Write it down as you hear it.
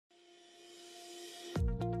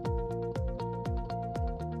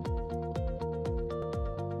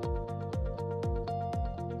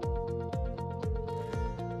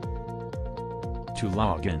To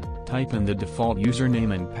log in, type in the default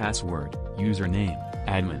username and password, username,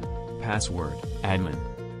 admin, password, admin.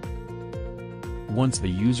 Once the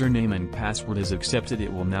username and password is accepted,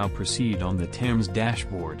 it will now proceed on the TAMS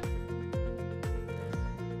dashboard.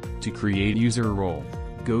 To create user role,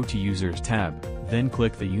 go to Users tab, then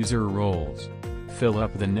click the user roles. Fill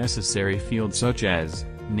up the necessary fields such as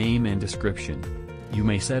name and description. You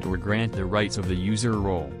may set or grant the rights of the user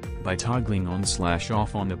role by toggling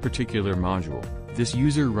on/off on a particular module. This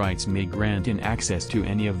user rights may grant in access to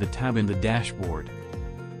any of the tab in the dashboard.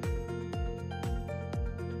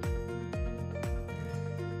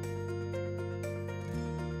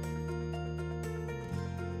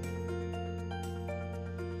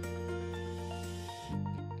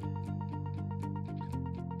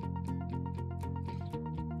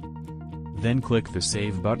 Then click the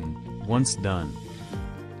Save button. Once done,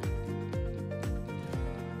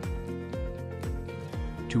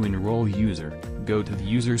 to enroll user, go to the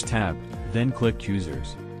Users tab, then click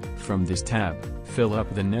Users. From this tab, fill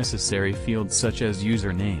up the necessary fields such as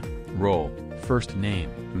username, role, first name,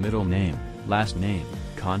 middle name, last name,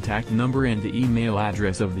 contact number and the email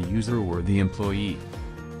address of the user or the employee.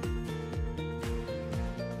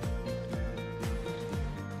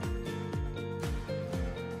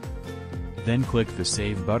 Then click the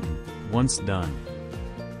Save button. Once done,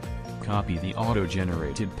 copy the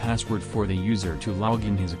auto-generated password for the user to log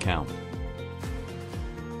in his account.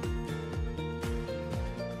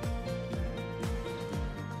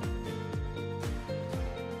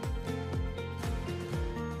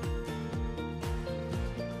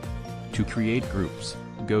 To create groups,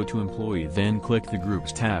 go to Employee, then click the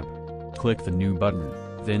Groups tab. Click the New button,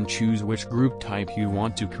 then choose which group type you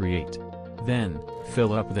want to create. Then,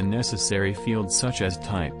 fill up the necessary fields such as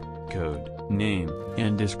type, code, name,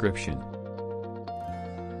 and description.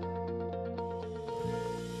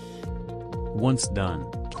 Once done,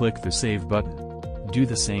 click the Save button. Do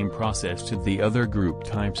the same process to the other group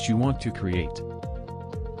types you want to create.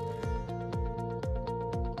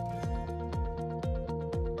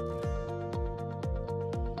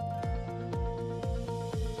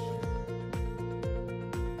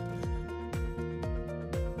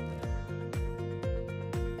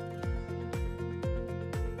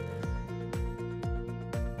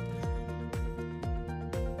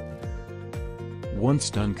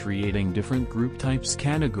 Once done creating different group types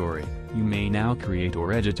category, you may now create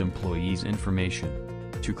or edit employees information.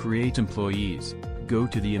 To create employees, go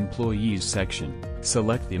to the Employees section,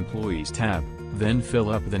 select the Employees tab, then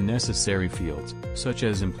fill up the necessary fields, such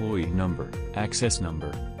as employee number, access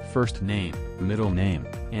number, first name, middle name,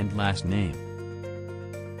 and last name.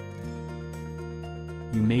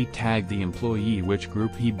 You may tag the employee which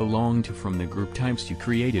group he belonged to from the group types you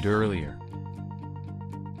created earlier.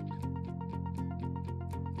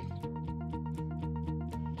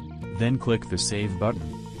 Then click the Save button.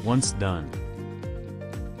 Once done,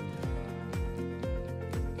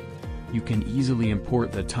 you can easily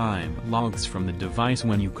import the time logs from the device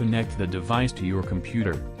when you connect the device to your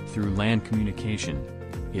computer, through LAN communication.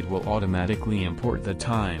 It will automatically import the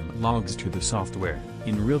time logs to the software,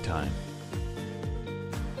 in real time.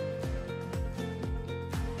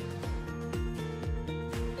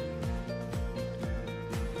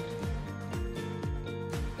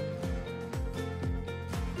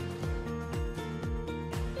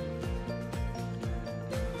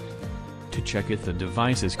 To check if the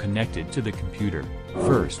device is connected to the computer,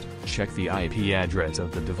 first, check the IP address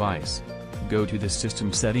of the device. Go to the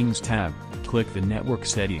System Settings tab, click the Network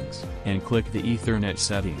Settings, and click the Ethernet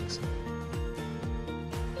Settings.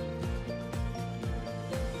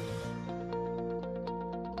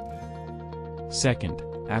 Second,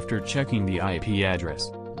 after checking the IP address,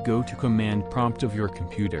 go to Command Prompt of your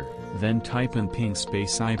computer, then type in ping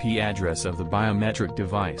space IP address of the biometric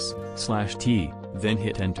device, /T, then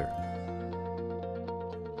hit Enter.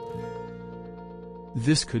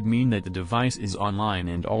 This could mean that the device is online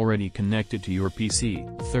and already connected to your PC.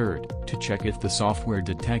 Third, to check if the software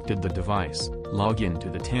detected the device, log in to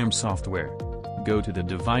the TAMS software. Go to the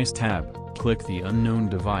Device tab, click the unknown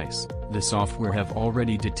device. The software have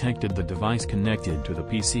already detected the device connected to the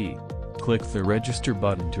PC. Click the Register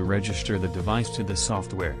button to register the device to the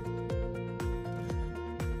software.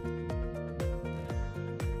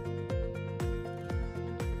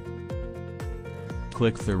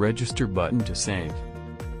 Click the Register button to save.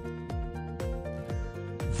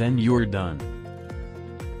 Then you're done.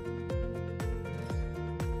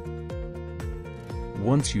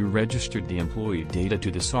 Once you registered the employee data to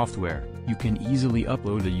the software, you can easily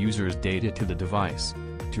upload the user's data to the device.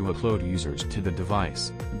 To upload users to the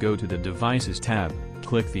device, go to the Devices tab,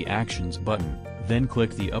 click the Actions button, then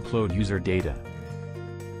click the Upload User Data.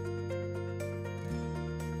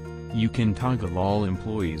 You can toggle all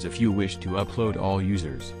employees if you wish to upload all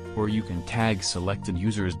users, or you can tag selected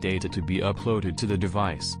users' data to be uploaded to the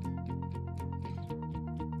device.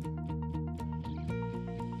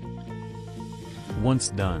 Once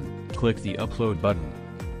done, click the Upload button.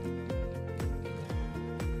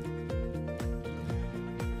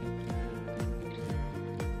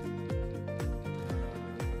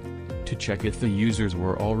 To check if the users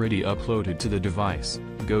were already uploaded to the device,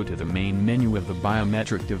 go to the main menu of the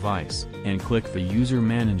biometric device, and click the User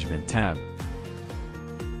Management tab.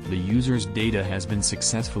 The user's data has been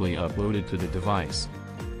successfully uploaded to the device.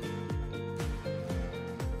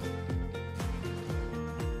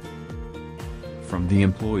 From the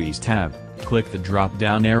Employees tab, click the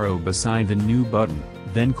drop-down arrow beside the New button,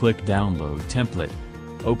 then click Download Template.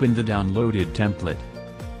 Open the downloaded template.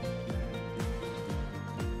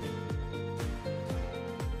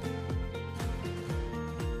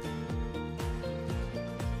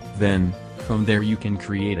 Then, from there you can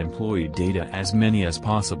create employee data as many as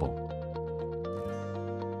possible.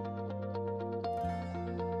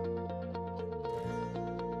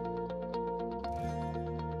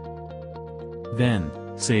 Then,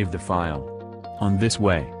 save the file. On this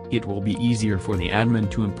way, it will be easier for the admin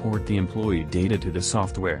to import the employee data to the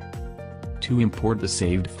software. To import the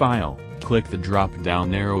saved file, click the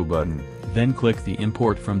drop-down arrow button, then click the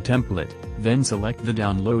Import from Template, then select the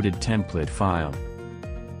downloaded template file.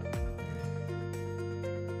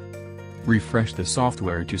 Refresh the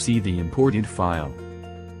software to see the imported file.